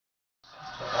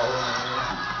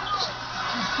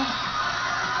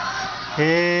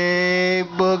Hey,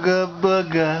 booga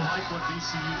booga.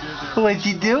 What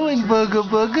you doing, booga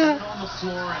booga?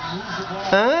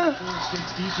 Huh?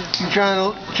 You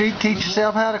trying to teach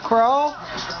yourself how to crawl?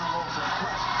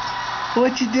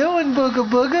 What you doing, booga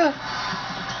booga?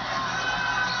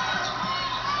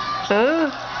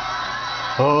 Huh?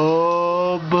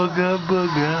 Oh, booga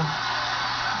booga.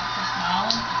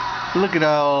 Look at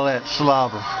all that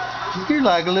slobber. You're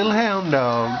like a little hound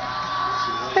dog.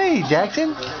 Hey,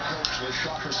 Jackson.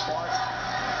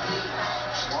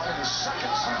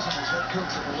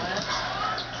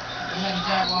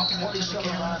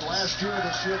 Last year,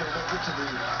 this year they make it to the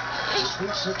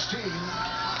Sweet 16.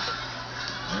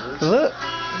 Look,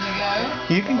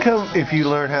 you can come, if you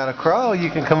learn how to crawl, you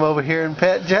can come over here and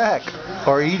pet Jack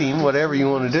or eat him, whatever you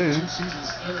want to do. That's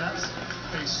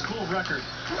a school record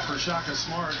for Shaka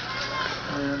Smart,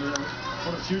 and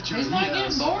what a future he's not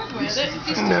getting bored with it.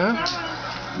 No.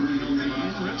 In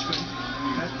Richmond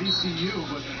at VCU,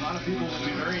 but a lot of people will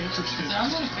be very interested. So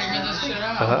I'm going to figure this shit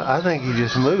out. I think he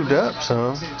just moved up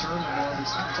some.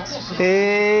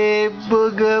 Hey,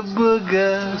 booga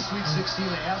booga.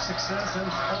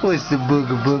 What's the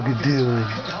booga booga doing?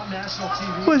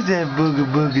 What's that booga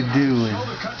booga doing?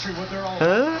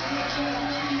 Huh?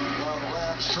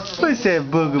 What's that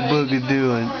booga booga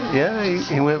doing? Yeah,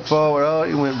 he went forward. Oh,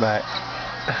 he went back.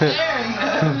 There he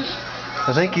goes.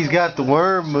 I think he's got the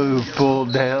worm move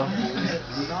pulled down.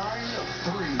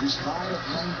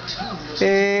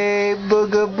 Hey,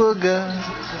 booga booga.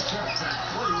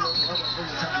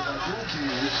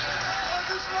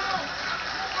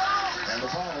 And the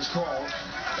foul is called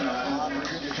on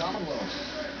Virginia Commonwealth.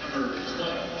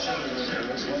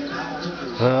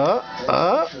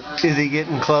 Is he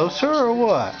getting closer or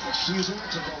what?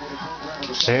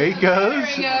 There he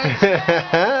goes.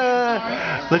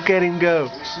 Look at him go.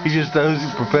 He just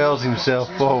propels himself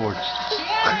forward.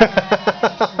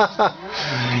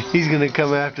 He's going to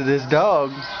come after this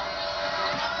dog.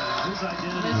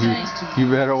 You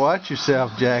better watch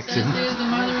yourself, Jackson.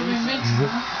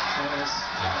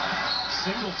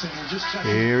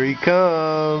 Here he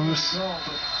comes.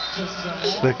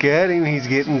 Look at him, he's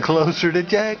getting closer to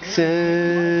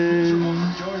Jackson.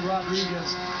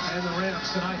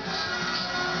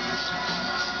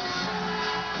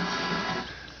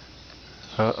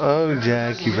 Uh-oh,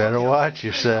 Jack, you better watch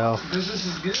yourself.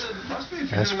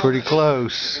 That's pretty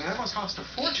close. And that must cost a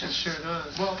fortune. Sure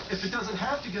does. Well, if it doesn't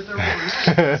have to get there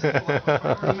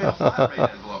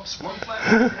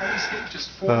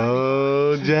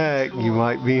Oh, Jack, you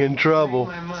might be in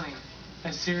trouble. I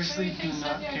seriously do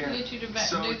not care.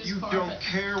 So you don't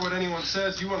care what anyone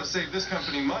says, you want to save this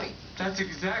company money. That's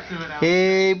exactly what I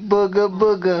Hey, booga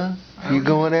booga. You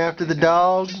going after the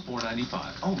dog?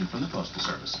 $4.95, only from the Postal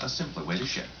Service. A simpler way to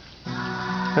ship.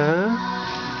 Huh?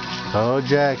 Oh,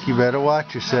 Jack, you better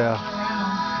watch yourself.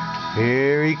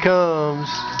 Here he comes.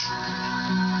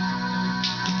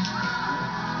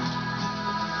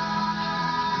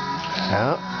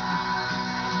 Out.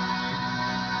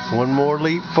 One more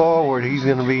leap forward, he's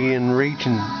going to be in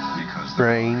reaching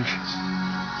range.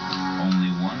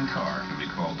 Only one car can be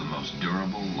called the most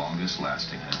durable, longest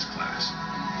lasting in its class.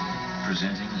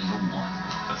 Presenting the One,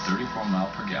 a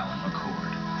 34-mile-per-gallon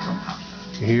Accord from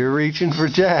Honda. You're reaching for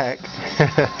Jack.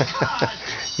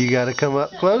 You got to come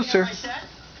up closer.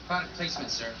 Product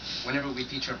placement, sir. Whenever we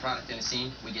feature a product in a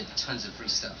scene, we get tons of free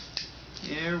stuff.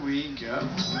 Here we go.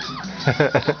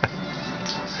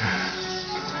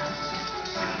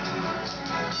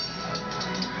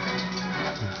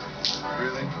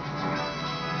 Really?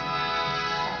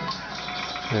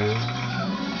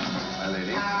 Hi,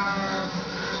 lady.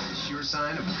 Sure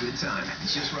sign of a good time.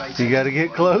 It's just right. You got to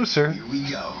get closer. Here we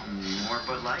go. More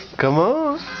Bud Light? Come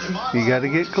on. You got to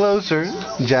get closer.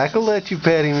 Jack will let you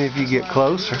pet him if you get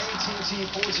closer.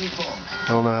 I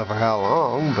don't know for how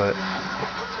long, but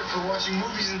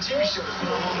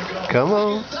come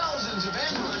on.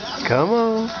 Come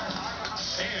on.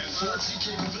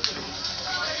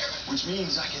 Which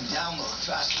means I can download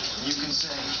faster, and you can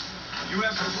say, you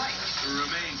have the right to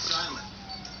remain silent.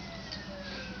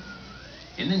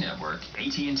 In the network,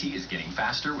 AT&T is getting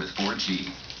faster with 4G.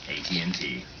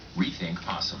 AT&T. Rethink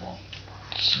possible.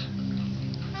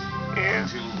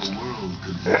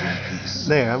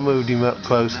 There, I moved him up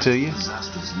close to you.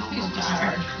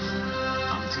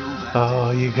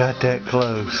 Oh, you got that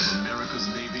close.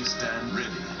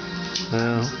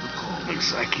 Well,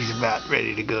 looks like he's about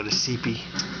ready to go to CP.